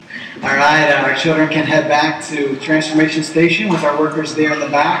All right, our children can head back to Transformation Station with our workers there in the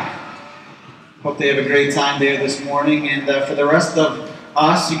back. Hope they have a great time there this morning. And for the rest of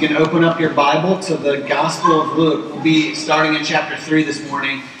us, you can open up your Bible to the Gospel of Luke. We'll be starting in chapter 3 this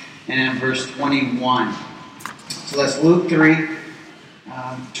morning and verse 21. So that's Luke 3,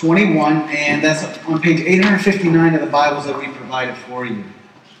 21, and that's on page 859 of the Bibles that we provided for you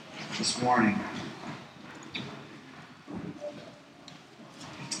this morning.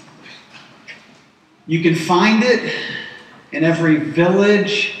 You can find it in every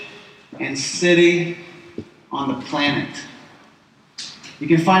village and city on the planet. You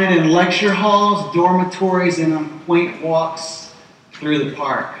can find it in lecture halls, dormitories, and on quaint walks through the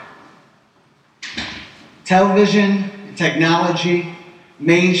park. Television and technology,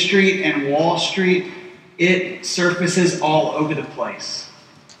 Main Street and Wall Street, it surfaces all over the place.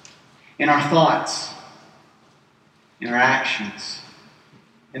 In our thoughts, in our actions,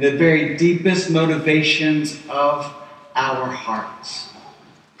 in the very deepest motivations of our hearts.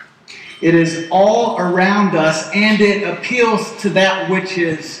 It is all around us, and it appeals to that which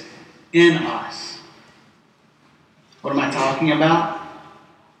is in us. What am I talking about?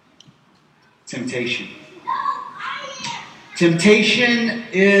 Temptation. Temptation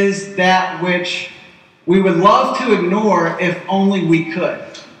is that which we would love to ignore if only we could.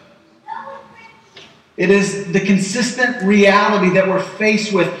 It is the consistent reality that we're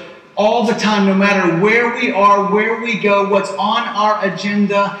faced with all the time, no matter where we are, where we go, what's on our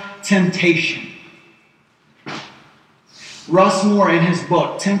agenda, temptation. Russ Moore, in his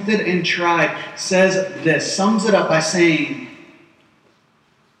book, Tempted and Tried, says this, sums it up by saying,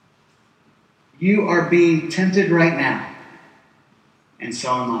 you are being tempted right now, and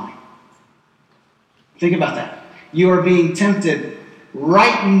so am I. Think about that. You are being tempted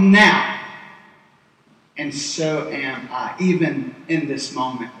right now, and so am I, even in this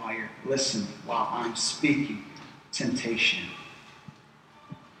moment while you're listening, while I'm speaking. Temptation.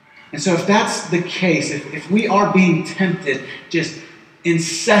 And so if that's the case, if we are being tempted just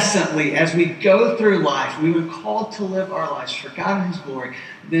incessantly as we go through life, we've been called to live our lives for God and His glory,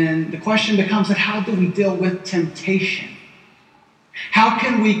 then the question becomes that how do we deal with temptation? How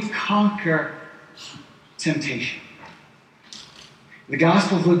can we conquer temptation? The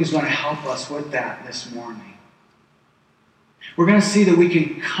Gospel of Luke is going to help us with that this morning. We're going to see that we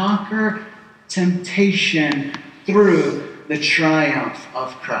can conquer temptation through the triumph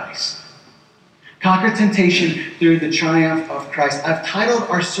of Christ. Conquer temptation through the triumph of Christ. I've titled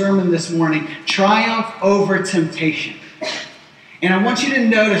our sermon this morning, Triumph Over Temptation. And I want you to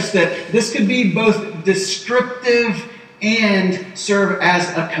notice that this could be both descriptive and serve as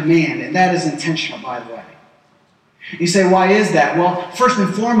a command. And that is intentional, by the way. You say, why is that? Well, first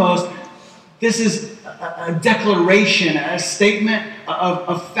and foremost, this is a declaration, a statement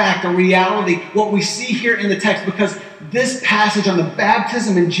of fact, a reality, what we see here in the text, because this passage on the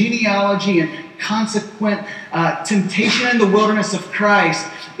baptism and genealogy and consequent temptation in the wilderness of Christ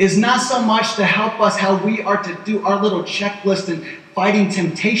is not so much to help us how we are to do our little checklist and fighting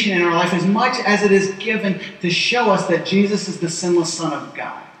temptation in our life, as much as it is given to show us that Jesus is the sinless Son of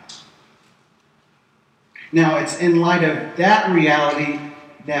God. Now, it's in light of that reality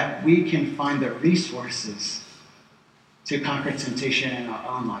that we can find the resources to conquer temptation in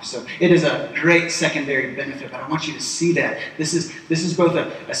our own life. So it is a great secondary benefit, but I want you to see that. This is both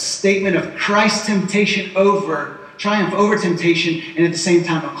a statement of Christ's triumph over temptation, and at the same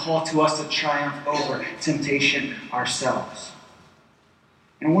time a call to us to triumph over temptation ourselves.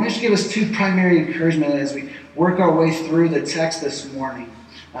 And I want to give us two primary encouragement as we work our way through the text this morning.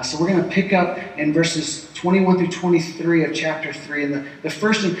 So we're going to pick up in verses 21 through 23 of chapter 3. And the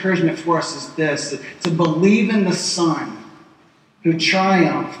first encouragement for us is this, to believe in the Son who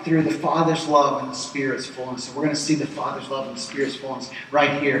triumphed through the Father's love and the Spirit's fullness. So we're going to see the Father's love and the Spirit's fullness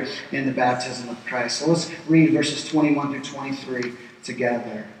right here in the baptism of Christ. So let's read verses 21 through 23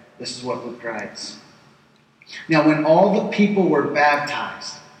 together. This is what Luke writes. Now when all the people were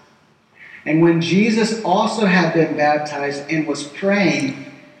baptized, and when Jesus also had been baptized and was praying,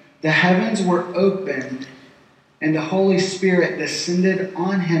 the heavens were opened, and the Holy Spirit descended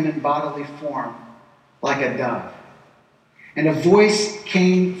on him in bodily form, like a dove. And a voice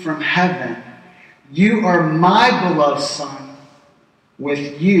came from heaven, "You are my beloved Son,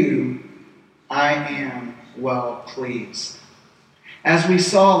 with you I am well pleased." As we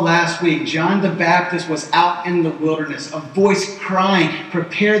saw last week, John the Baptist was out in the wilderness, a voice crying,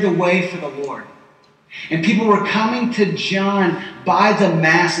 "Prepare the way for the Lord." And people were coming to John by the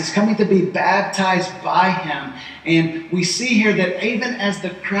masses, coming to be baptized by him. And we see here that even as the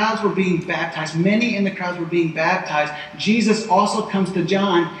crowds were being baptized, many in the crowds were being baptized, Jesus also comes to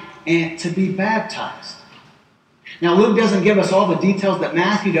John and to be baptized. Now, Luke doesn't give us all the details that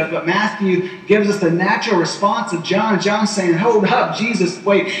Matthew does, but Matthew gives us the natural response of John. John's saying, hold up, Jesus,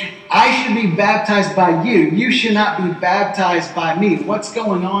 wait, I should be baptized by you. You should not be baptized by me. What's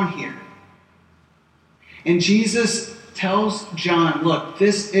going on here? And Jesus tells John, look,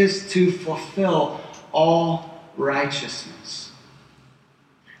 this is to fulfill all righteousness.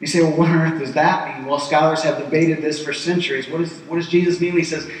 You say, well, what on earth does that mean? Well, scholars have debated this for centuries. What does Jesus mean when he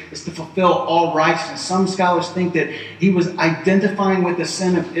says it's to fulfill all righteousness? Some scholars think that he was identifying with the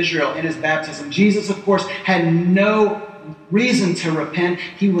sin of Israel in his baptism. Jesus, of course, had no reason to repent.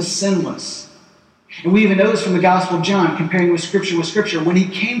 He was sinless. And we even know this from the Gospel of John, comparing with Scripture. When he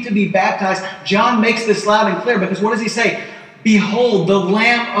came to be baptized, John makes this loud and clear, because what does he say? Behold, the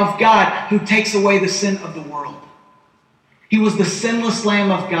Lamb of God who takes away the sin of the world. He was the sinless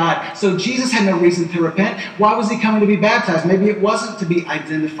Lamb of God. So Jesus had no reason to repent. Why was he coming to be baptized? Maybe it wasn't to be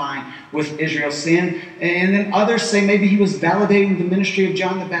identifying with Israel's sin. And then others say maybe he was validating the ministry of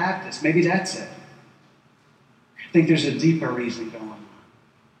John the Baptist. Maybe that's it. I think there's a deeper reason going on.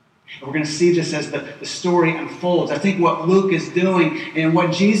 And we're going to see this as the story unfolds. I think what Luke is doing and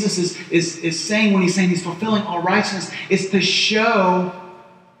what Jesus is saying when he's saying he's fulfilling all righteousness is to show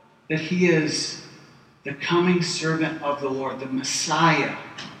that he is the coming servant of the Lord, the Messiah,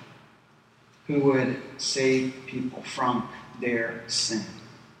 who would save people from their sin.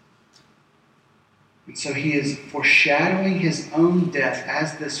 And so he is foreshadowing his own death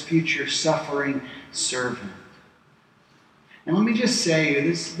as this future suffering servant. And let me just say,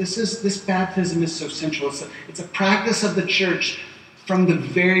 this baptism is so central. It's a practice of the church from the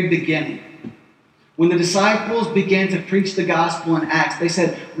very beginning. When the disciples began to preach the gospel in Acts, they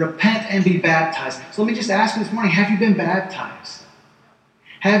said, repent and be baptized. So let me just ask you this morning, have you been baptized?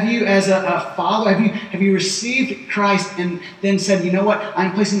 Have you, as a follower, have you received Christ and then said, you know what,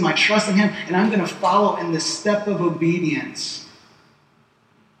 I'm placing my trust in him and I'm going to follow in the step of obedience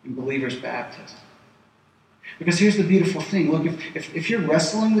in believer's baptism? Because here's the beautiful thing. Look, if you're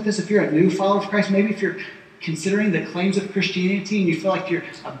wrestling with this, if you're a new follower of Christ, maybe if you're considering the claims of Christianity and you feel like you're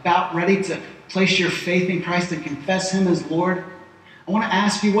about ready to place your faith in Christ and confess him as Lord, I want to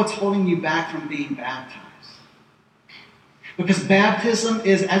ask you, what's holding you back from being baptized? Because baptism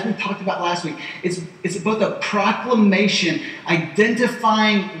is, as we talked about last week, it's both a proclamation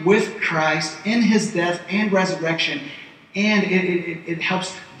identifying with Christ in his death and resurrection, and it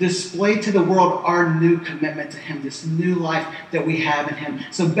helps display to the world our new commitment to him, this new life that we have in him.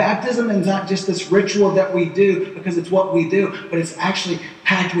 So baptism is not just this ritual that we do because it's what we do, but it's actually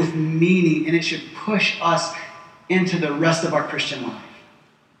packed with meaning, and it should push us into the rest of our Christian life.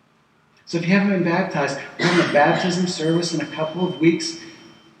 So if you haven't been baptized, we're having a baptism service in a couple of weeks.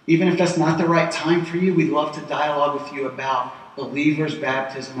 Even if that's not the right time for you, we'd love to dialogue with you about believers'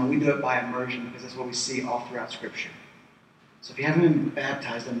 baptism, and we do it by immersion because that's what we see all throughout Scripture. So if you haven't been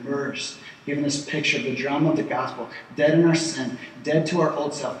baptized, immersed, given this picture of the drama of the gospel, dead in our sin, dead to our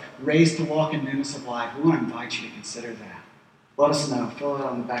old self, raised to walk in newness of life, we want to invite you to consider that. Let us know. Fill it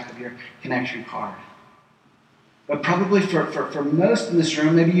out on the back of your connection card. But probably for most in this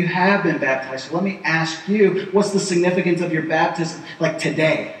room, maybe you have been baptized. So let me ask you, what's the significance of your baptism like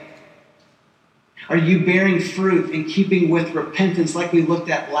today? Are you bearing fruit in keeping with repentance like we looked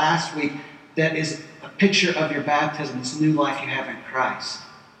at last week that is a picture of your baptism, this new life you have in Christ?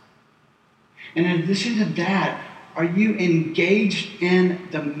 And in addition to that, are you engaged in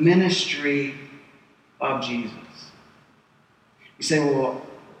the ministry of Jesus? You say, well,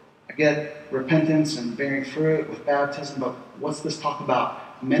 I get repentance and bearing fruit with baptism, but what's this talk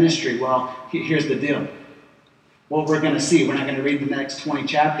about ministry? Well, here's the deal. What we're going to see, we're not going to read the next 20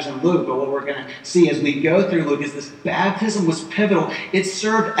 chapters in Luke, but what we're going to see as we go through Luke is this baptism was pivotal. It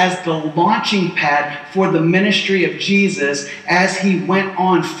served as the launching pad for the ministry of Jesus as he went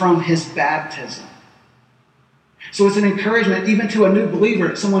on from his baptism. So it's an encouragement even to a new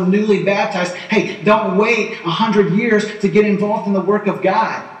believer, someone newly baptized. Hey, don't wait 100 years to get involved in the work of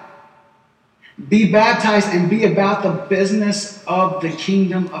God. Be baptized and be about the business of the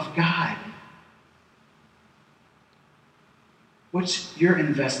kingdom of God. What's your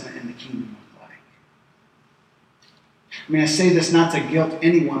investment in the kingdom look like? I mean, I say this not to guilt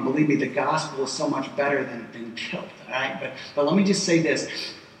anyone. Believe me, the gospel is so much better than guilt. All right? But let me just say this.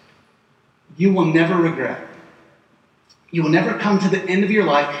 You will never regret. You will never come to the end of your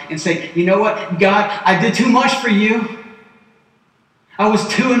life and say, you know what, God, I did too much for you. I was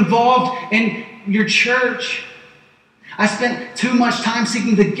too involved in your church. I spent too much time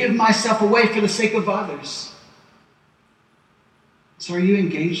seeking to give myself away for the sake of others. So are you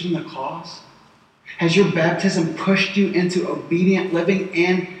engaged in the cause? Has your baptism pushed you into obedient living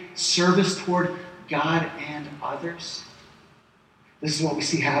and service toward God and others. This is what we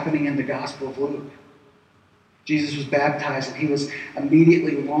see happening in the Gospel of Luke. Jesus was baptized and he was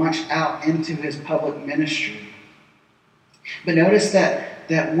immediately launched out into his public ministry. But notice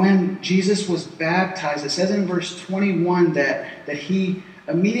that when Jesus was baptized, it says in verse 21 that he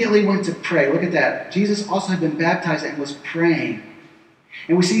immediately went to pray. Look at that. Jesus also had been baptized and was praying.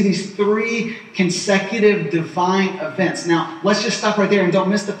 And we see these 3 consecutive divine events. Now, let's just stop right there and don't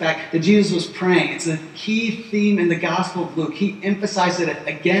miss the fact that Jesus was praying. It's a key theme in the Gospel of Luke. He emphasized it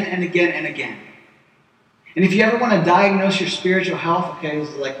again and again and again. And if you ever want to diagnose your spiritual health, okay,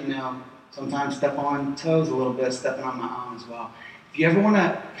 it's like, sometimes step on toes a little bit, stepping on my own as well. If you ever want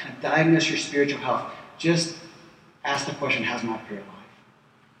to kind of diagnose your spiritual health, just ask the question, how's my prayer life?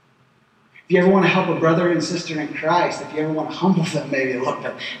 If you ever want to help a brother and sister in Christ, if you ever want to humble them maybe a little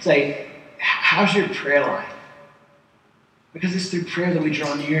bit, say, how's your prayer life? Because it's through prayer that we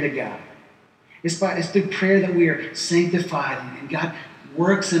draw near to God. It's through prayer that we are sanctified and God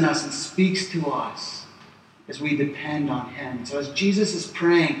works in us and speaks to us as we depend on him. So as Jesus is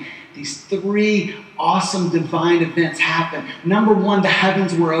praying, these 3 awesome divine events happen. Number 1, the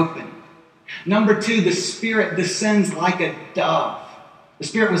heavens were open. Number 2, the Spirit descends like a dove. The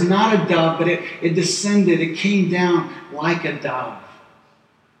Spirit was not a dove, but it descended. It came down like a dove.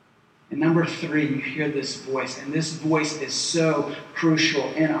 And number 3, you hear this voice. And this voice is so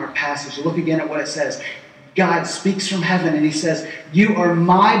crucial in our passage. Look again at what it says. God speaks from heaven and he says, "You are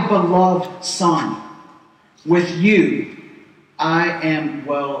my beloved Son. With you, I am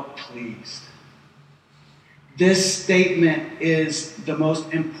well pleased." This statement is the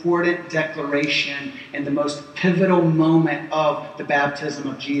most important declaration and the most pivotal moment of the baptism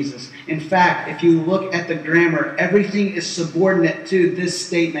of Jesus. In fact, if you look at the grammar, everything is subordinate to this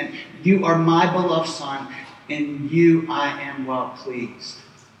statement. You are my beloved Son, in you I am well pleased.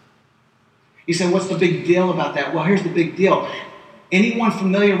 You say, what's the big deal about that? Well, here's the big deal. Anyone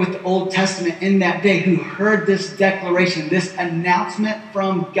familiar with the Old Testament in that day who heard this declaration, this announcement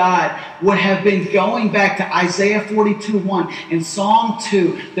from God, would have been going back to Isaiah 42:1 and Psalm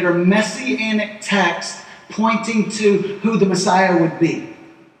 2 that are messianic texts pointing to who the Messiah would be.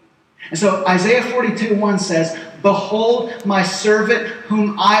 And so Isaiah 42:1 says, "Behold my servant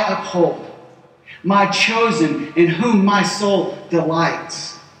whom I uphold, my chosen in whom my soul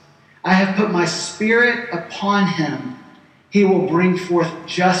delights. I have put my spirit upon him. He will bring forth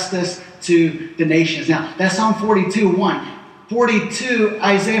justice to the nations." Now, that's Psalm 42:1.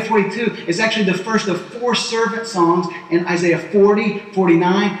 Isaiah 42 is actually the first of 4 servant songs in Isaiah 40,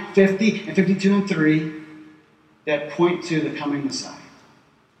 49, 50, and 52 and 3 that point to the coming Messiah.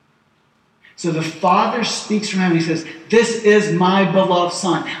 So the Father speaks from heaven. He says, "This is my beloved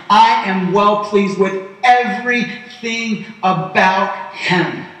Son. I am well pleased with everything about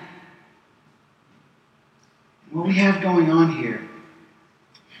him." What we have going on here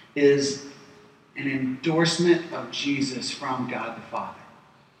is an endorsement of Jesus from God the Father.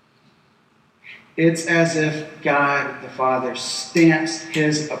 It's as if God the Father stamps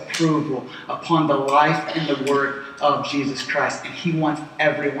his approval upon the life and the work of Jesus Christ, and he wants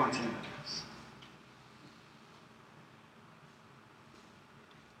everyone to know this.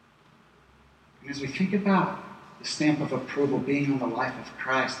 And as we think about the stamp of approval being on the life of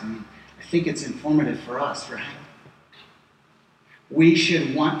Christ, I think it's informative for us, right? We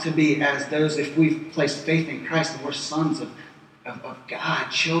should want to be as those, if we've placed faith in Christ, and we're sons of God,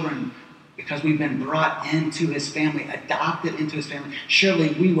 children, because we've been brought into his family, adopted into his family.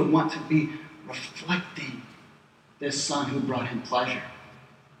 Surely we would want to be reflecting this Son who brought him pleasure.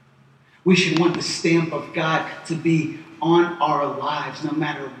 We should want the stamp of God to be on our lives, no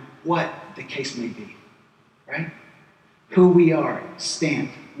matter what the case may be, right? Who we are,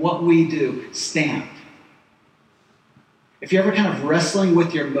 stamped. What we do, stamped. If you're ever kind of wrestling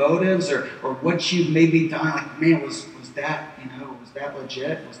with your motives or what you've maybe done, like, man, was that, was that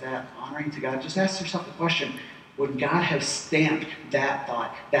legit? Was that honoring to God? Just ask yourself the question, would God have stamped that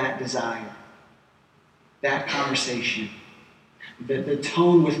thought, that desire, that conversation, the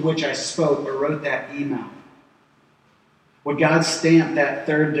tone with which I spoke or wrote that email? Would God stamp that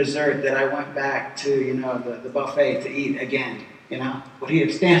third dessert that I went back to, the buffet to eat again? Would he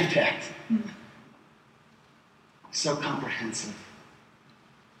have stamped that? So comprehensive.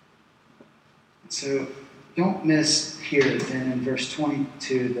 So don't miss here then in verse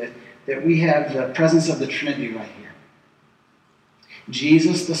 22 that we have the presence of the Trinity right here.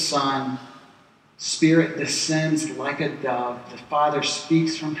 Jesus the Son, Spirit descends like a dove. The Father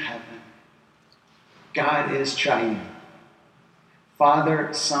speaks from heaven. God is triune. Father,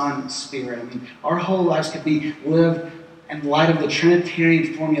 Son, Spirit. Our whole lives could be lived in light of the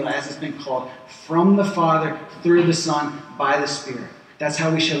Trinitarian formula, as it's been called, from the Father, through the Son, by the Spirit. That's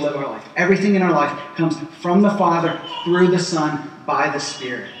how we should live our life. Everything in our life comes from the Father, through the Son, by the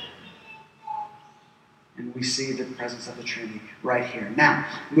Spirit. And we see the presence of the Trinity right here. Now,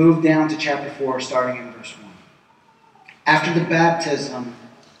 move down to chapter 4, starting in verse 1. After the baptism,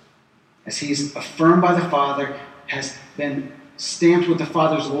 as he's affirmed by the Father, has been stamped with the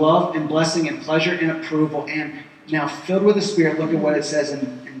Father's love and blessing and pleasure and approval, and now filled with the Spirit, look at what it says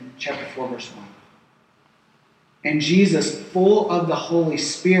in chapter 4, verse 1. And Jesus, full of the Holy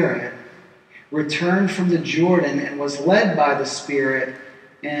Spirit, returned from the Jordan and was led by the Spirit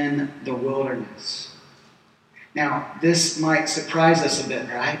in the wilderness. Now, this might surprise us a bit,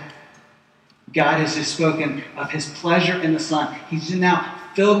 right? God has just spoken of his pleasure in the Son. He's now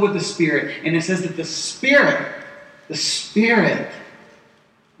filled with the Spirit. And it says that the Spirit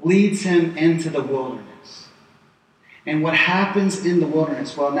leads him into the wilderness. And what happens in the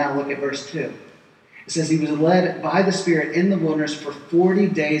wilderness? Well, now look at verse 2. It says he was led by the Spirit in the wilderness for 40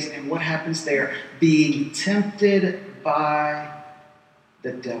 days. And what happens there? Being tempted by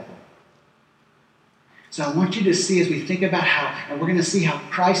the devil. So I want you to see as we think about and we're going to see how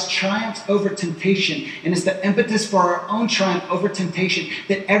Christ triumphs over temptation, and it's the impetus for our own triumph over temptation,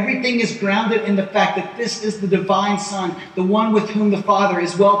 that everything is grounded in the fact that this is the divine Son, the one with whom the Father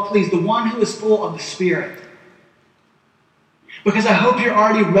is well pleased, the one who is full of the Spirit. Because I hope you're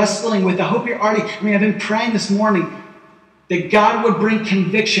already wrestling with, I've been praying this morning that God would bring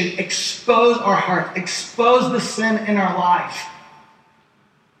conviction, expose our hearts, expose the sin in our life.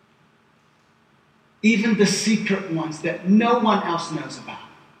 Even the secret ones that no one else knows about.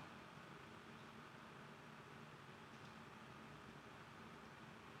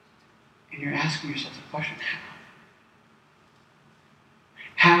 And you're asking yourself the question,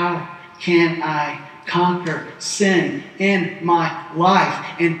 how can I conquer sin in my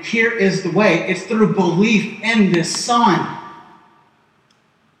life? And here is the way. It's through belief in this Son.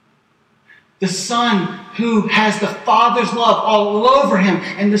 The Son who has the Father's love all over him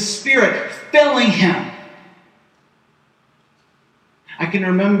and the Spirit filling him. I can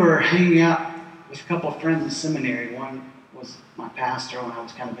remember hanging out with a couple of friends in seminary. One was my pastor when I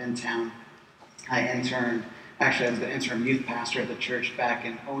was kind of in town. I was the interim youth pastor at the church back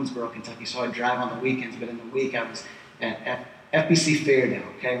in Owensboro, Kentucky, so I'd drive on the weekends, but in the week I was at FBC Fairdale.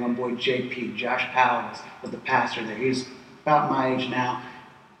 Okay, my boy JP, Josh Powell, was the pastor there. He's about my age now,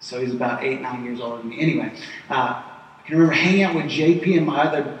 so he's about 8-9 years older than me. Anyway, I can remember hanging out with JP and my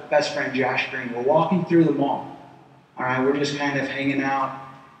other best friend, Josh Green. We're walking through the mall. All right, we're just kind of hanging out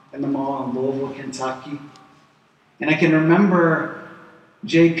in the mall in Louisville, Kentucky. And I can remember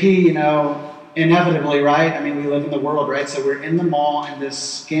JP, inevitably, right? I mean, we live in the world, right? So we're in the mall and this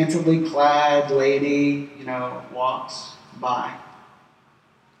scantily clad lady, walks by.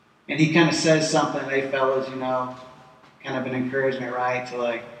 And he kind of says something, hey fellas, kind of an encouragement, right?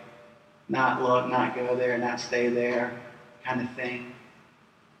 To not look, not go there, not stay there, kind of thing.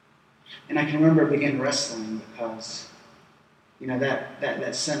 And I can remember begin wrestling because,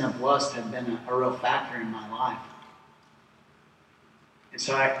 that sin of lust had been a real factor in my life. And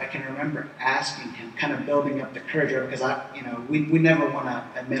so I can remember asking him, kind of building up the courage, right? Because we never want to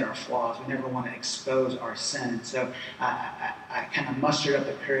admit our flaws. We never want to expose our sin. So I kind of mustered up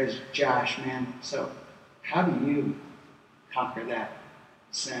the courage, Josh, man, so how do you conquer that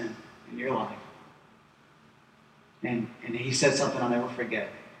sin in your life? And he said something I'll never forget.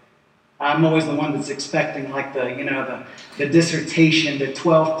 I'm always the one that's expecting the dissertation, the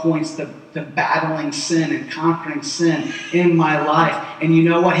 12 points, the battling sin and conquering sin in my life. And you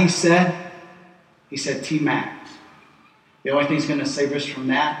know what he said? He said, T-Mac, the only thing that's going to save us from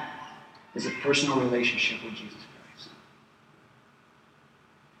that is a personal relationship with Jesus Christ.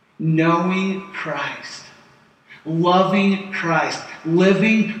 Knowing Christ, loving Christ,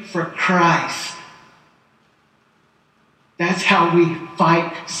 living for Christ. That's how we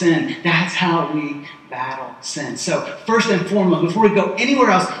fight sin. That's how we battle sin. So first and foremost, before we go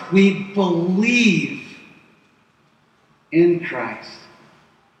anywhere else, we believe in Christ.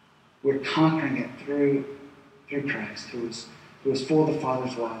 We're conquering it through Christ, who is full of the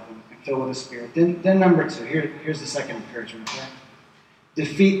Father's love and filled with the Spirit. Then number 2, here's the second encouragement. Okay?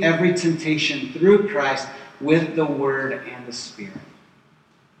 Defeat every temptation through Christ with the Word and the Spirit.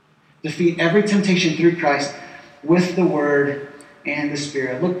 Defeat every temptation through Christ with the Word and the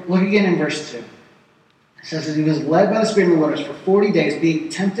Spirit. Look again in verse 2. It says that he was led by the Spirit in the wilderness for 40 days, being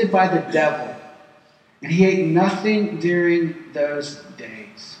tempted by the devil. And he ate nothing during those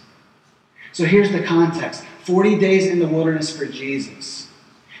days. So here's the context. 40 days in the wilderness for Jesus.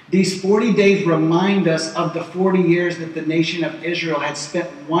 These 40 days remind us of the 40 years that the nation of Israel had spent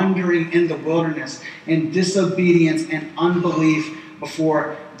wandering in the wilderness in disobedience and unbelief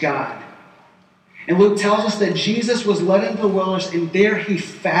before God. And Luke tells us that Jesus was led into the wilderness, and there he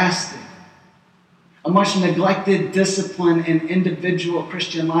fasted. A much neglected discipline in individual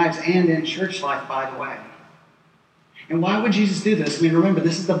Christian lives and in church life, by the way. And why would Jesus do this? I mean, remember,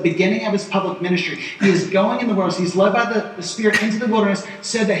 this is the beginning of his public ministry. He is going in the wilderness. He's led by the Spirit into the wilderness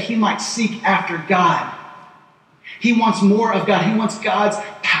so that he might seek after God. He wants more of God. He wants God's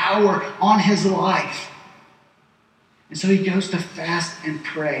power on his life. And so he goes to fast and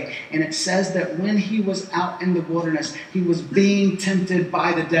pray. And it says that when he was out in the wilderness, he was being tempted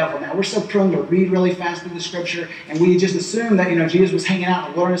by the devil. Now, we're so prone to read really fast through the scripture, and we just assume that, Jesus was hanging out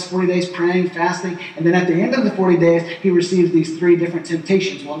in the wilderness 40 days, praying, fasting, and then at the end of the 40 days, he receives these 3 different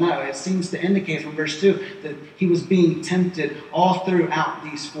temptations. Well, no, it seems to indicate from verse 2 that he was being tempted all throughout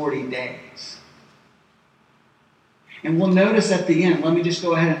these 40 days. And we'll notice at the end, let me just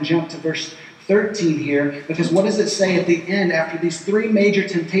go ahead and jump to verse 13 here, because what does it say at the end after these 3 major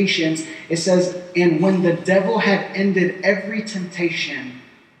temptations? It says, and when the devil had ended every temptation,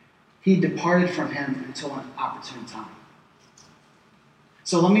 he departed from him until an opportune time.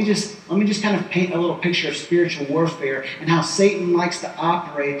 So let me just kind of paint a little picture of spiritual warfare and how Satan likes to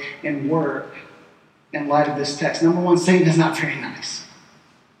operate and work in light of this text. Number one, Satan is not very nice.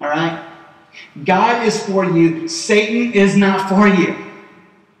 All right? God is for you. Satan is not for you.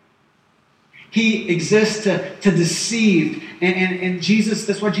 He exists to deceive. And Jesus,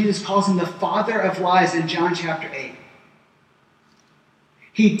 that's why Jesus calls him the father of lies in John chapter 8.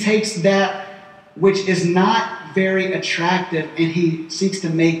 He takes that which is not very attractive and he seeks to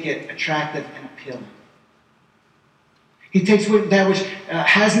make it attractive and appealing. He takes that which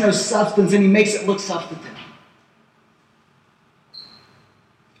has no substance and he makes it look substantive.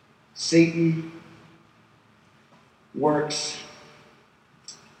 Satan works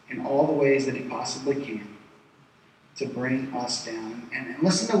in all the ways that he possibly can to bring us down. And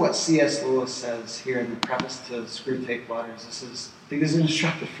listen to what C.S. Lewis says here in the preface to Screwtape Letters. I think this is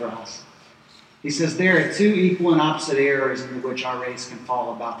instructive for us. He says, there are 2 equal and opposite errors into which our race can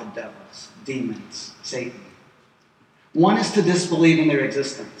fall about the devils, demons, Satan. One is to disbelieve in their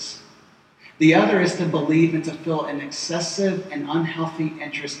existence. The other is to believe and to feel an excessive and unhealthy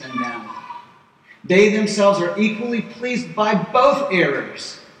interest in them. They themselves are equally pleased by both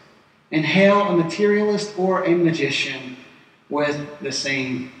errors and hail a materialist or a magician with the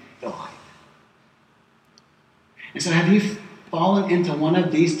same delight. And so have you fallen into one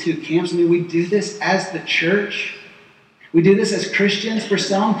of these 2 camps? I mean, we do this as the church. We do this as Christians. For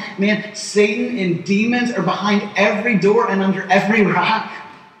some, man, Satan and demons are behind every door and under every rock.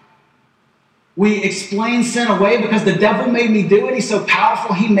 We explain sin away because the devil made me do it. He's so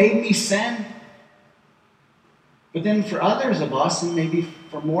powerful, he made me sin. But then for others of us, and maybe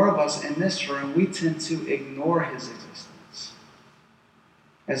for more of us in this room, we tend to ignore his existence.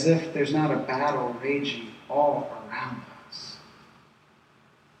 As if there's not a battle raging all around us.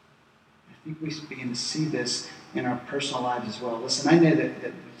 I think we begin to see this in our personal lives as well. Listen, I know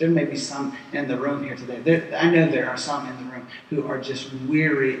that there may be some in the room here today. I know there are some in the room who are just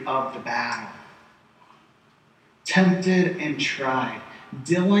weary of the battle. Tempted and tried.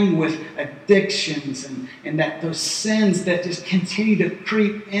 Dealing with addictions and that those sins that just continue to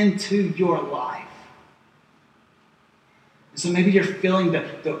creep into your life. And so maybe you're feeling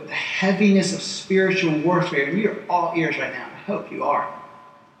the heaviness of spiritual warfare, and you're all ears right now. I hope you are.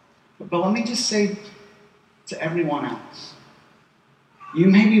 But let me just say to everyone else, you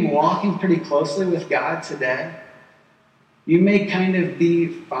may be walking pretty closely with God today. You may kind of be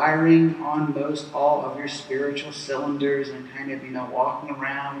firing on most all of your spiritual cylinders and kind of, walking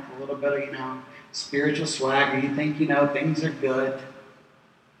around with a little bit of, spiritual swagger. You think, things are good.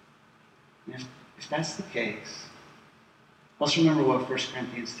 And if that's the case, let's remember what 1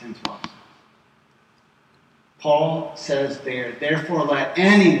 Corinthians 10:12. Paul says there, therefore let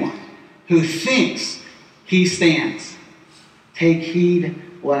anyone who thinks he stands take heed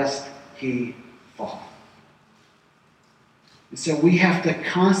lest he fall. And so we have to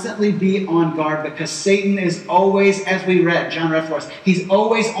constantly be on guard because Satan is always, as we read, John read for us, he's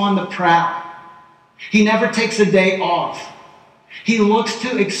always on the prowl. He never takes a day off. He looks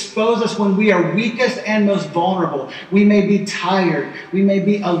to expose us when we are weakest and most vulnerable. We may be tired. We may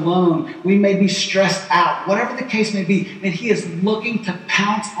be alone. We may be stressed out. Whatever the case may be, and he is looking to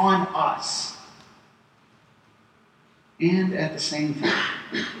pounce on us. And at the same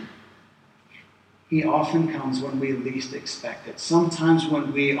time, he often comes when we least expect it. Sometimes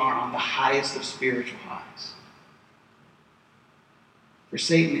when we are on the highest of spiritual highs. For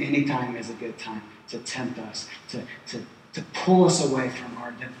Satan, anytime is a good time to tempt us, to pull us away from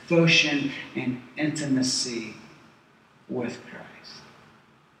our devotion and intimacy with Christ.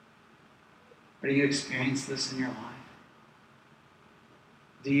 Or do you experience this in your life?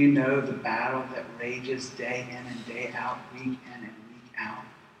 Do you know the battle that rages day in and day out, week in and week out?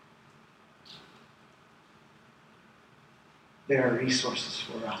 There are resources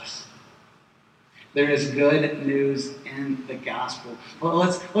for us. There is good news in the gospel. Well,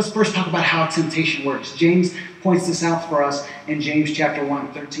 let's first talk about how temptation works. James points this out for us in James chapter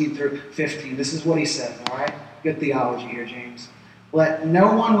 1, 13 through 15. This is what he says, all right? Good theology here, James. Let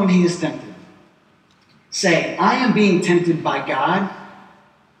no one, when he is tempted, say, I am being tempted by God.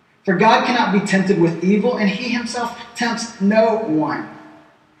 For God cannot be tempted with evil, and he himself tempts no one.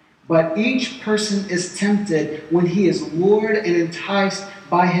 But each person is tempted when he is lured and enticed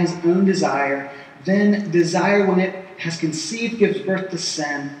by his own desire. Then desire, when it has conceived, gives birth to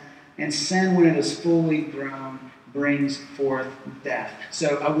sin. And sin, when it is fully grown, brings forth death.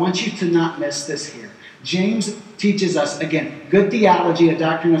 So I want you to not miss this here. James teaches us, again, good theology, a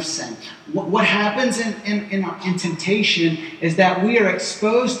doctrine of sin. What happens in temptation is that we are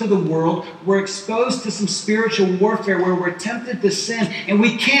exposed to the world. We're exposed to some spiritual warfare where we're tempted to sin. And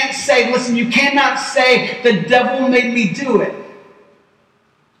we can't say, listen, you cannot say, the devil made me do it.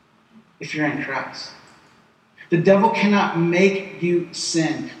 If you're in Christ. The devil cannot make you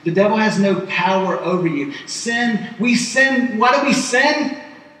sin. The devil has no power over you. We sin. Why do we sin?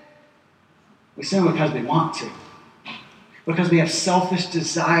 We sin because we want to. Because we have selfish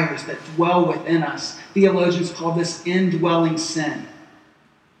desires that dwell within us. Theologians call this indwelling sin.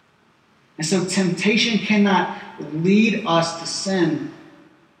 And so temptation cannot lead us to sin,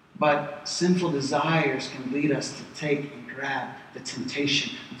 but sinful desires can lead us to take and grab the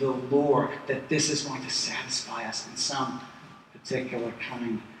temptation, the lure, that this is going to satisfy us in some particular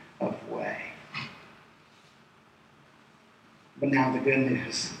kind of way. But now the good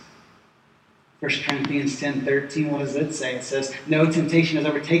news. 1 Corinthians 10:13, what does it say? It says, no temptation has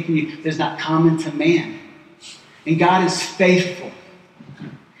overtaken you that is not common to man. And God is faithful.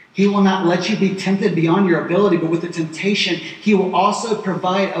 He will not let you be tempted beyond your ability, but with the temptation, he will also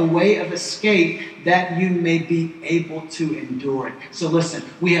provide a way of escape that you may be able to endure it. So listen,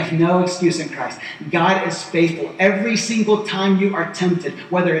 we have no excuse in Christ. God is faithful. Every single time you are tempted,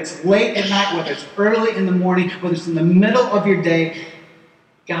 whether it's late at night, whether it's early in the morning, whether it's in the middle of your day,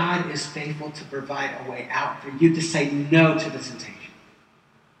 God is faithful to provide a way out for you to say no to the temptation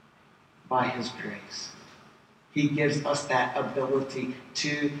by his grace. He gives us that ability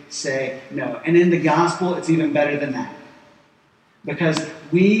to say no. And in the gospel, it's even better than that. Because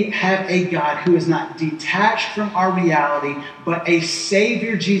we have a God who is not detached from our reality, but a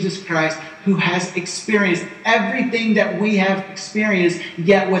Savior, Jesus Christ, who has experienced everything that we have experienced,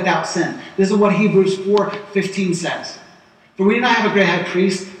 yet without sin. This is what Hebrews 4:15 says. For we do not have a great high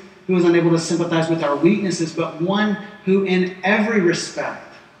priest who is unable to sympathize with our weaknesses, but one who in every respect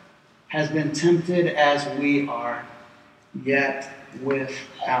has been tempted as we are, yet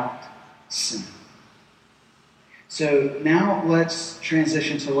without sin. So now let's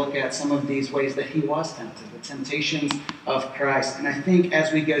transition to look at some of these ways that he was tempted, the temptations of Christ. And I think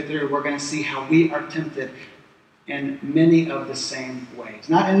as we go through, we're going to see how we are tempted in many of the same ways.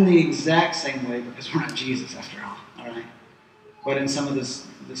 Not in the exact same way, because we're not Jesus after all right? But in some of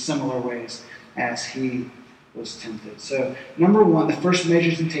the similar ways as he was tempted. So, number one, the first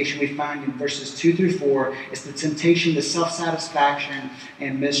major temptation we find in verses 2 through 4 is the temptation to self-satisfaction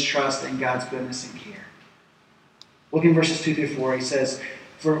and mistrust in God's goodness and care. Look in verses 2 through 4. He says,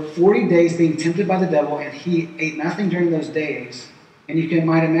 for 40 days being tempted by the devil, and he ate nothing during those days. And you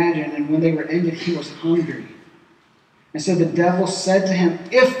might imagine, and when they were ended, he was hungry. And so the devil said to him,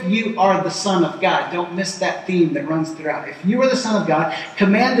 if you are the Son of God, don't miss that theme that runs throughout. If you are the Son of God,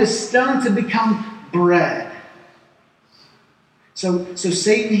 command this stone to become bread. So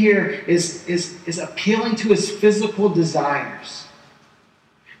Satan here is appealing to his physical desires.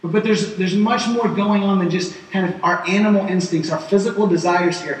 But there's much more going on than just kind of our animal instincts, our physical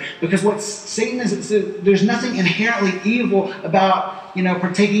desires here. Because what Satan is, there's nothing inherently evil about,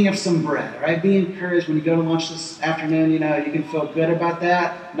 partaking of some bread, right? Be encouraged when you go to lunch this afternoon, you can feel good about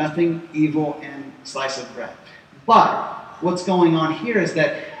that. Nothing evil in a slice of bread. But what's going on here is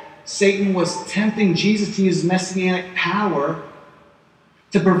that Satan was tempting Jesus to use messianic power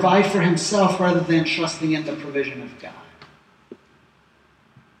to provide for himself rather than trusting in the provision of God.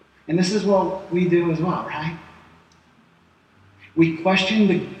 And this is what we do as well, right? We question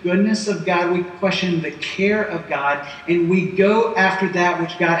the goodness of God, we question the care of God, and we go after that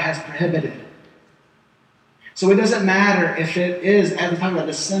which God has prohibited. So it doesn't matter if it is, as we talk about,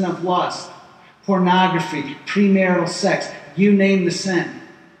 the sin of lust, pornography, premarital sex, you name the sin.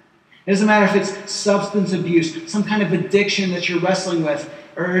 It doesn't matter if it's substance abuse, some kind of addiction that you're wrestling with,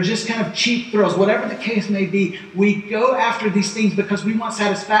 or just kind of cheap thrills, whatever the case may be. We go after these things because we want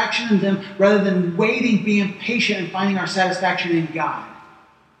satisfaction in them rather than waiting, being patient, and finding our satisfaction in God.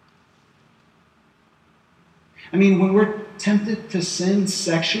 I mean, when we're tempted to sin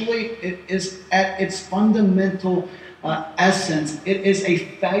sexually, it is at its fundamental essence, it is a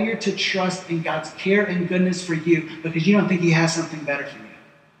failure to trust in God's care and goodness for you because you don't think He has something better for you.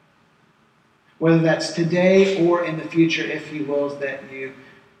 Whether that's today or in the future, if He wills that you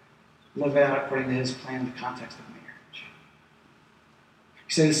live out according to His plan in the context of marriage.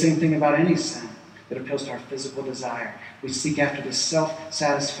 You say the same thing about any sin that appeals to our physical desire. We seek after the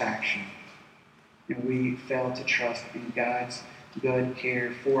self-satisfaction, and we fail to trust in God's good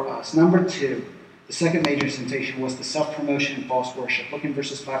care for us. Number 2, the second major temptation was the self-promotion and false worship. Look in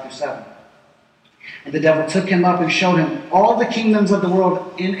verses 5 through 7. And the devil took him up and showed him all the kingdoms of the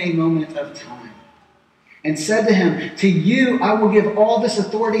world in a moment of time, and said to him, to you I will give all this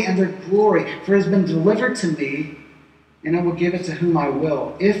authority and their glory, for it has been delivered to me, and I will give it to whom I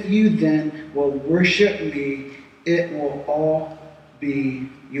will. If you then will worship me, it will all be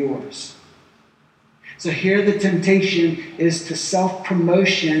yours. So here the temptation is to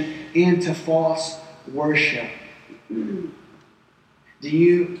self-promotion and to false worship. Do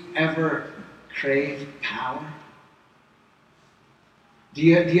you ever crave power? Do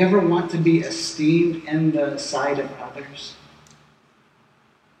you ever want to be esteemed in the sight of others?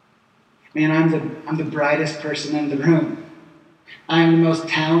 Man, I'm the brightest person in the room. I'm the most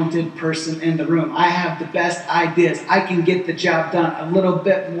talented person in the room. I have the best ideas. I can get the job done a little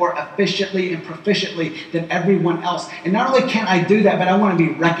bit more efficiently and proficiently than everyone else. And not only can I do that, but I want to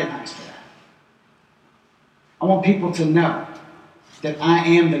be recognized for that. I want people to know that I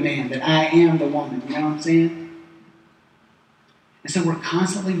am the man, that I am the woman. You know what I'm saying? And so we're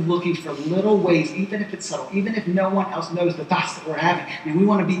constantly looking for little ways, even if it's subtle, even if no one else knows the thoughts that we're having. And we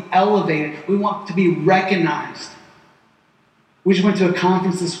want to be elevated. We want to be recognized. We just went to a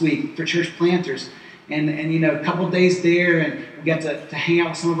conference this week for church planters. And a couple of days there, and we got to hang out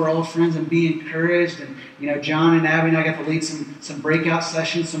with some of our old friends and be encouraged. And, John and Abby and I got to lead some breakout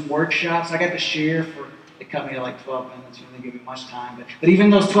sessions, some workshops. I got to share for, it cut me to like 12 minutes. You didn't give me much time. But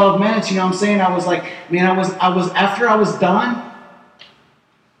even those 12 minutes, you know what I'm saying? I was like, man, I was after I was done,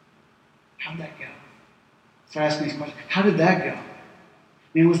 how'd that go? So I asked me this question, how did that go?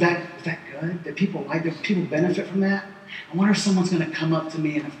 Man, was that good? Did people benefit from that? I wonder if someone's going to come up to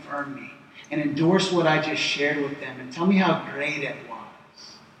me and affirm me and endorse what I just shared with them and tell me how great it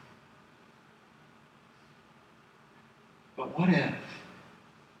was. But what if?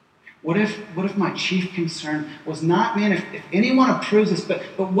 What if my chief concern was not, man, if anyone approves this, but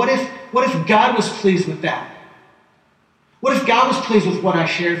what if God was pleased with that? What if God was pleased with what I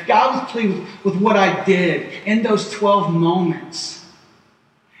shared? If God was pleased with what I did in those 12 moments?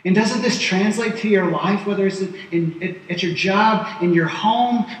 And doesn't this translate to your life, whether it's at your job, in your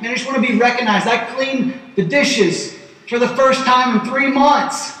home? Man, I just want to be recognized. I cleaned the dishes for the first time in 3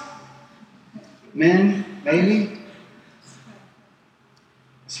 months. Men, maybe.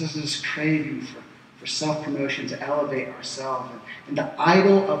 So there's this craving for self-promotion, to elevate ourselves. And the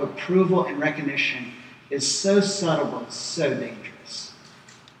idol of approval and recognition is so subtle but so dangerous.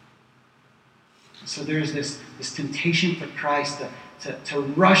 So there's this temptation for Christ to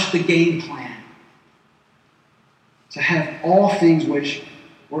rush the game plan, to have all things which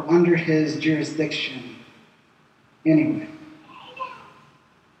were under His jurisdiction anyway.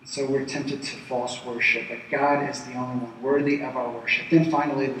 And so we're tempted to false worship, but God is the only one worthy of our worship. Then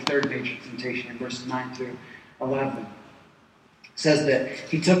finally, the third major temptation in verses 9 through 11. Says that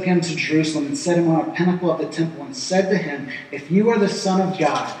He took him to Jerusalem and set him on a pinnacle of the temple and said to him, if you are the Son of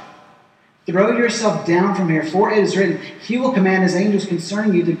God, throw yourself down from here, for it is written, He will command His angels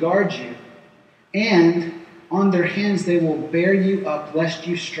concerning you to guard you, and on their hands they will bear you up, lest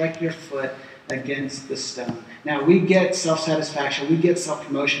you strike your foot against the stone. Now, we get self-satisfaction, we get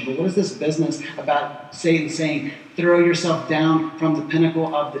self-promotion, but what is this business about Satan saying, throw yourself down from the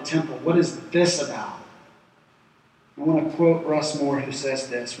pinnacle of the temple? What is this about? I want to quote Russ Moore, who says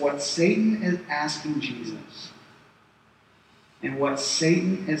this: what Satan is asking Jesus and what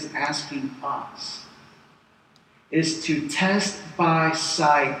Satan is asking us is to test by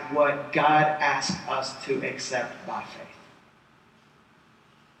sight what God asks us to accept by faith.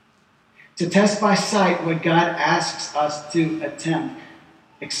 To test by sight what God asks us to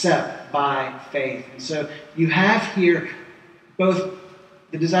accept by faith. And so you have here both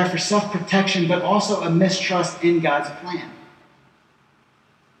the desire for self-protection, but also a mistrust in God's plan.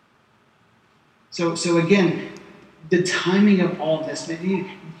 So again, the timing of all this,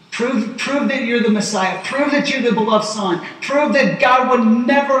 prove that you're the Messiah, prove that you're the beloved Son, prove that God would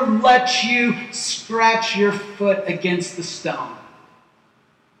never let you scratch your foot against the stone.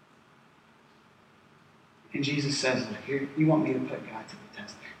 And Jesus says, look, here, you want me to put God to the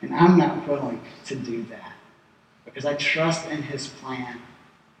test. And I'm not willing to do that because I trust in his plan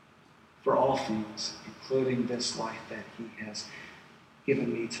for all things, including this life that he has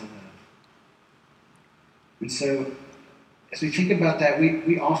given me to live. And so, as we think about that,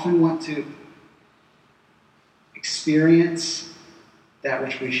 we often want to experience that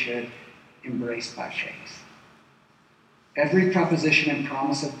which we should embrace by faith. Every proposition and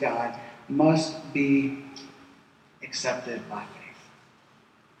promise of God must be accepted by faith.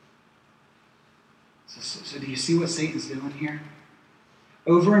 So do you see what Satan's doing here?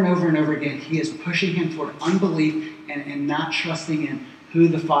 Over and over and over again, he is pushing him toward unbelief and not trusting in who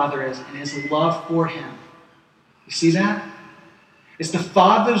the Father is and his love for him. You see that? It's the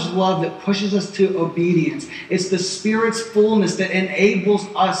Father's love that pushes us to obedience. It's the Spirit's fullness that enables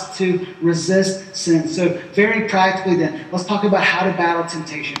us to resist sin. So very practically then, let's talk about how to battle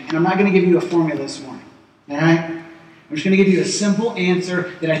temptation. And I'm not going to give you a formula this morning. All right? I'm just going to give you a simple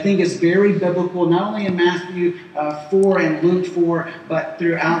answer that I think is very biblical, not only in Matthew 4 and Luke 4, but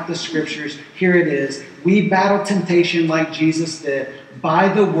throughout the Scriptures. Here it is. We battle temptation like Jesus did, by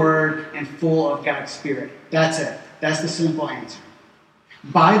the Word and full of God's Spirit. That's it. That's the simple answer.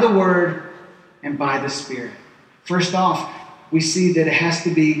 By the Word and by the Spirit. First off, we see that it has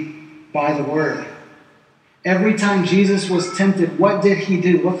to be by the Word. Every time Jesus was tempted, what did he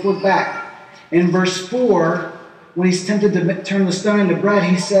do? Let's look back. In verse 4, when he's tempted to turn the stone into bread,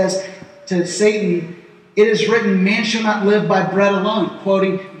 he says to Satan, "It is written, man shall not live by bread alone,"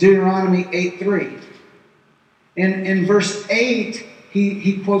 quoting Deuteronomy 8:3. In verse 8,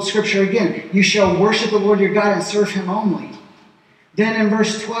 he quotes Scripture again. "You shall worship the Lord your God and serve him only." Then in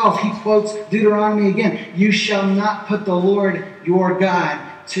verse 12, he quotes Deuteronomy again. "You shall not put the Lord your God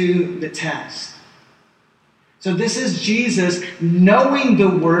to the test." So this is Jesus knowing the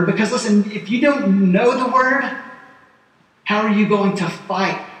Word. Because listen, if you don't know the Word, how are you going to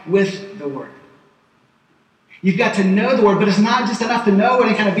fight with the Word? You've got to know the Word, but it's not just enough to know it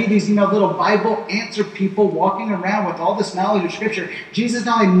and kind of be these, little Bible answer people walking around with all this knowledge of Scripture. Jesus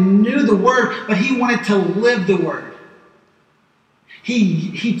not only knew the Word, but he wanted to live the Word.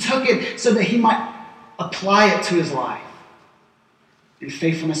 He took it so that he might apply it to his life in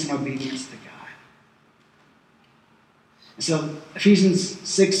faithfulness and obedience to God. And so Ephesians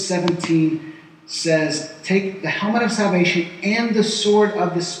 6:17 says, "Take the helmet of salvation and the sword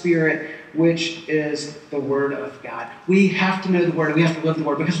of the Spirit, which is the Word of God." We have to know the Word. We have to live the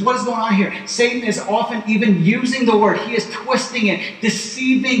Word. Because what is going on here? Satan is often even using the Word. He is twisting it,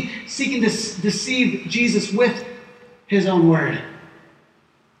 seeking to deceive Jesus with his own Word.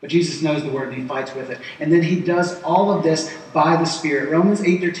 But Jesus knows the Word and he fights with it. And then he does all of this by the Spirit. Romans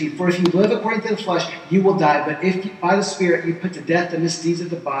 8:13, "For if you live according to the flesh, you will die. But if by the Spirit you put to death the misdeeds of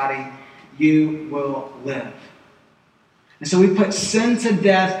the body, you will live." And so we put sin to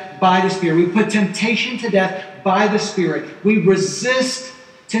death by the Spirit. We put temptation to death by the Spirit. We resist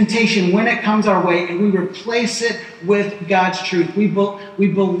temptation when it comes our way, and we replace it with God's truth. We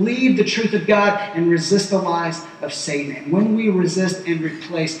believe the truth of God and resist the lies of Satan. And when we resist and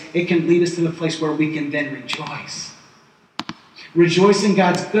replace, it can lead us to the place where we can then rejoice. Rejoice in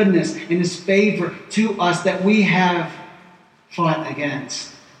God's goodness and his favor to us, that we have fought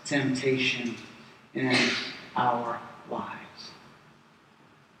against temptation in our lives.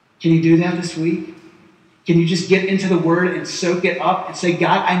 Can you do that this week? Can you just get into the Word and soak it up and say,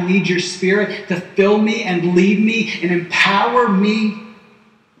 "God, I need your Spirit to fill me and lead me and empower me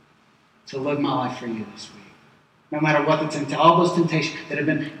to live my life for you this week"? No matter what all those temptations that have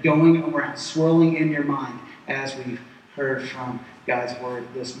been going around, swirling in your mind as we've heard from God's Word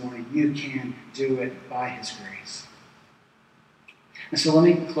this morning, you can do it by his grace. And so let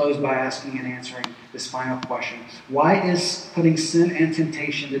me close by asking and answering this final question. Why is putting sin and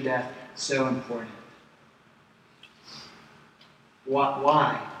temptation to death so important?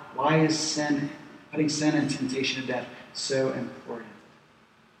 Why? Why is putting sin and temptation to death so important?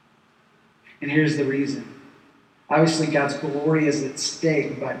 And here's the reason. Obviously, God's glory is at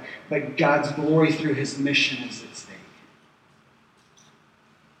stake, but God's glory through his mission is at stake.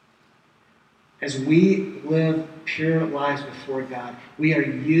 As we live pure lives before God, we are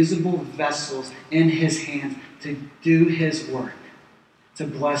usable vessels in his hands to do his work, to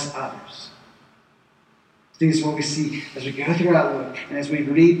bless others, This is what we see as we go throughout Luke and as we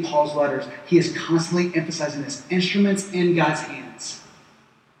read Paul's letters. He is constantly emphasizing this: instruments in God's hands.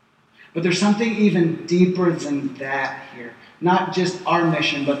 But there's something even deeper than that here. Not just our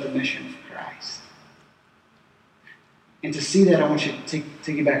mission, but the mission of Christ. And to see that, I want you to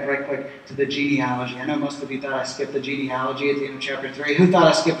take you back right quick to the genealogy. I know most of you thought I skipped the genealogy at the end of chapter 3. Who thought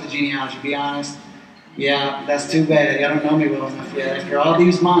I skipped the genealogy? Be honest. Yeah, that's too bad. You don't know me well enough yet. After all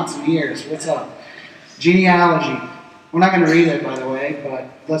these months and years, what's up? Genealogy. We're not going to read it, by the way, but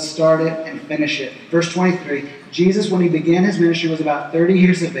let's start it and finish it. Verse 23. Jesus, when he began his ministry, was about 30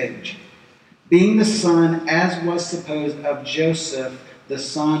 years of age, being the son, as was supposed, of Joseph, the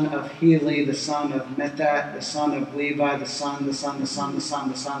son of Heli, the son of Methat, the son of Levi, the son, the son, the son, the son,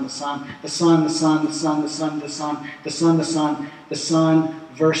 the son, the son, the son, the son, the son, the son, the son, the son, the son, the son,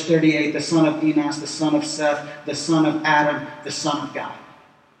 verse 38, the son of Enos, the son of Seth, the son of Adam, the son of God.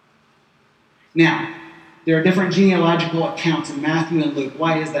 Now, there are different genealogical accounts in Matthew and Luke.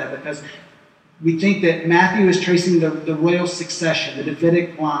 Why is that? Because we think that Matthew is tracing the royal succession, the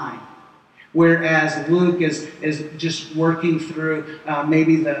Davidic line, whereas Luke is just working through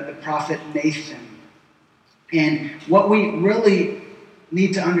maybe the prophet Nathan. And what we really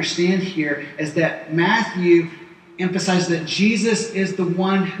need to understand here is that Matthew emphasizes that Jesus is the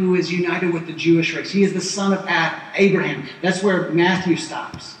one who is united with the Jewish race. He is the son of Abraham. That's where Matthew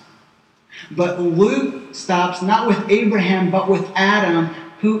stops. But Luke stops not with Abraham, but with Adam,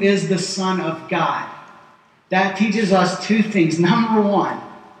 who is the Son of God. That teaches us two things. Number one,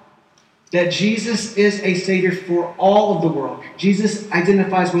 that Jesus is a Savior for all of the world. Jesus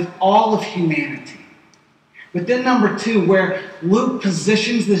identifies with all of humanity. But then number two, where Luke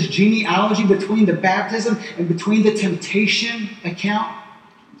positions this genealogy between the baptism and between the temptation account,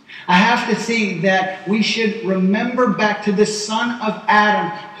 I have to think that we should remember back to the son of Adam,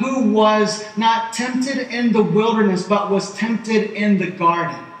 who was not tempted in the wilderness, but was tempted in the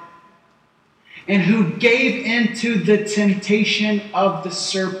garden, and who gave in to the temptation of the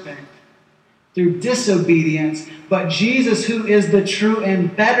serpent through disobedience. But Jesus, who is the true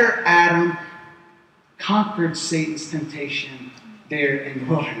and better Adam, conquered Satan's temptation there in the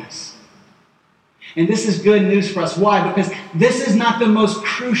wilderness. And this is good news for us. Why? Because this is not the most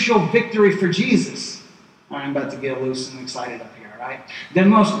crucial victory for Jesus. I'm about to get loose and excited up here, all right? The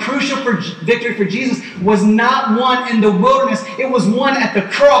most crucial victory for Jesus was not won in the wilderness. It was won at the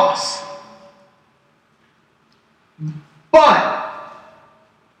cross. But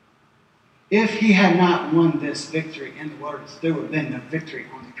if he had not won this victory in the wilderness, there would have been no victory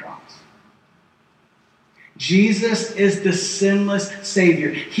on the cross. Jesus is the sinless Savior.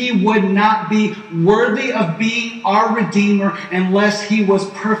 He would not be worthy of being our Redeemer unless he was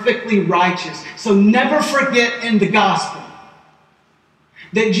perfectly righteous. So never forget in the gospel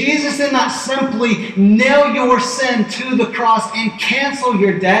that Jesus did not simply nail your sin to the cross and cancel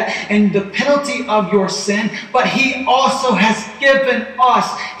your debt and the penalty of your sin, but he also has given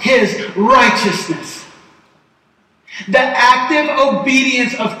us his righteousness. The active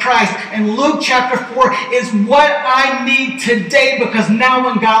obedience of Christ in Luke chapter 4 is what I need today, because now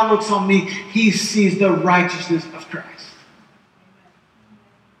when God looks on me, he sees the righteousness of Christ.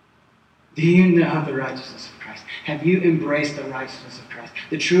 Do you know the righteousness of Christ? Have you embraced the righteousness of Christ?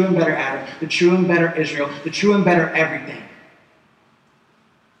 The true and better Adam, the true and better Israel, the true and better everything.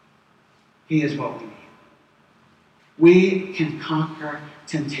 He is what we need. We can conquer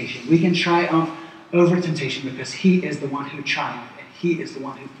temptation. We can triumph over temptation because he is the one who triumphed, and he is the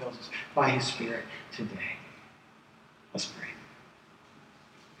one who fills us by his Spirit today. Let's pray.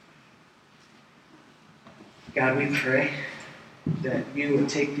 God, we pray that you would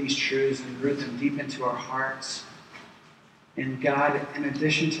take these truths and root them deep into our hearts. And God, in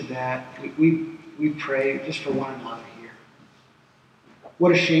addition to that, we pray just for one another here.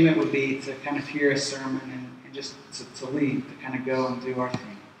 What a shame it would be to kind of hear a sermon and just to leave, to kind of go and do our thing.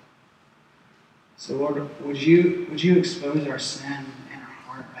 So Lord, would you expose our sin in our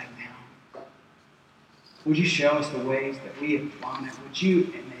heart right now? Would you show us the ways that we have blown it? Would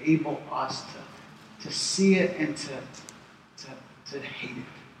you enable us to see it and to hate it?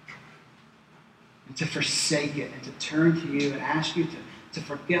 And to forsake it and to turn to you and ask you to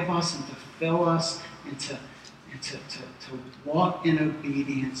forgive us and to fill us and to walk in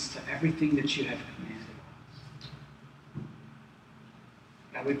obedience to everything that you have commanded.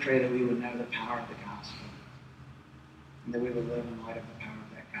 God, we pray that we would know the power of the gospel and that we would live in light of the power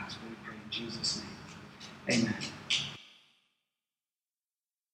of that gospel. We pray in Jesus' name. Amen.